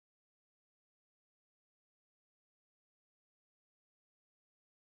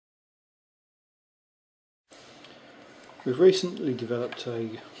We've recently developed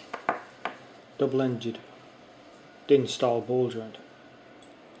a double-ended DIN style ball joint.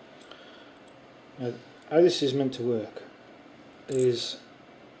 Now, how this is meant to work is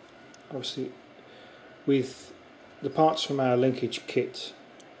obviously with the parts from our linkage kits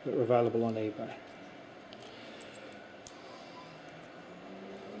that are available on eBay.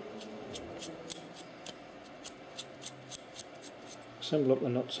 Assemble up the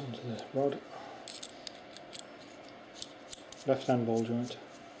nuts onto the rod. Left hand ball joint.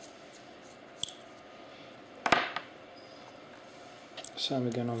 Same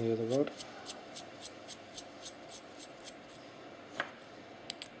again on the other rod.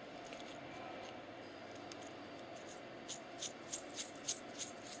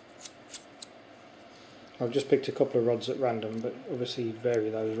 I've just picked a couple of rods at random, but obviously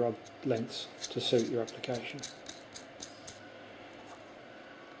vary those rod lengths to suit your application.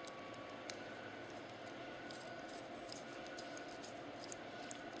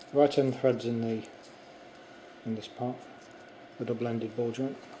 Right end threads in this part, the double-ended ball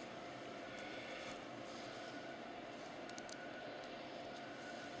joint.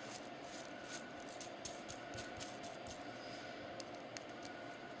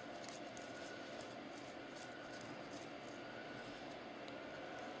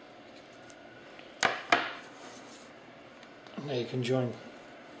 Now you can join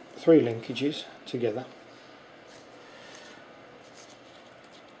 3 linkages together.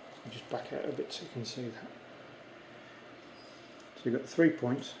 Just back out a bit so you can see that. So you've got 3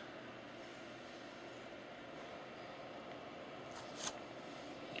 points.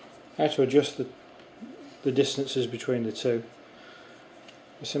 How to adjust the distances between the two.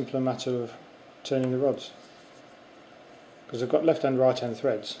 A simpler matter of turning the rods. Because I've got left and right hand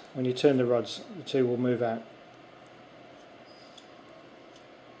threads. When you turn the rods, the two will move out.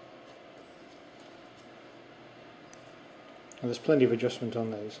 And there's plenty of adjustment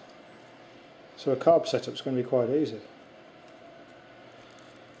on these. So a carb setup is going to be quite easy.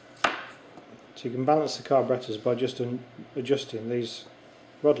 So you can balance the carburettors by just adjusting these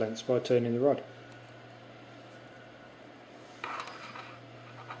rod lengths by turning the rod.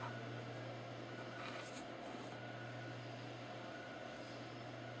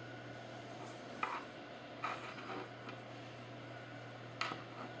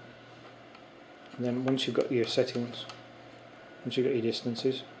 And then once you've got your settings, once you've got your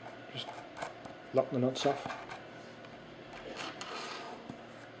distances, just lock the nuts off.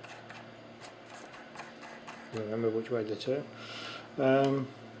 Remember which way they turn. And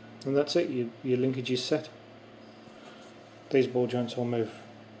that's it, your linkage is set. These ball joints will move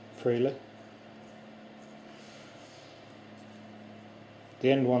freely. The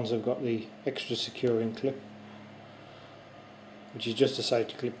end ones have got the extra securing clip, which is just a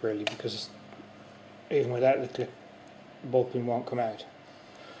safety clip really, because even without the clip, the ball pin won't come out.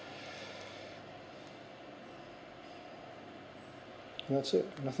 And that's it.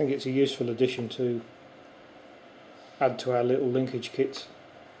 And I think it's a useful addition to add to our little linkage kits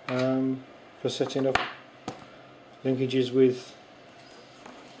for setting up linkages with,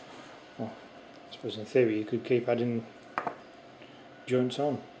 well, I suppose in theory you could keep adding joints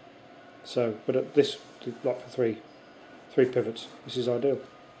on. So, but at this, like for three pivots, this is ideal.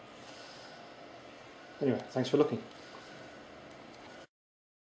 Anyway, thanks for looking.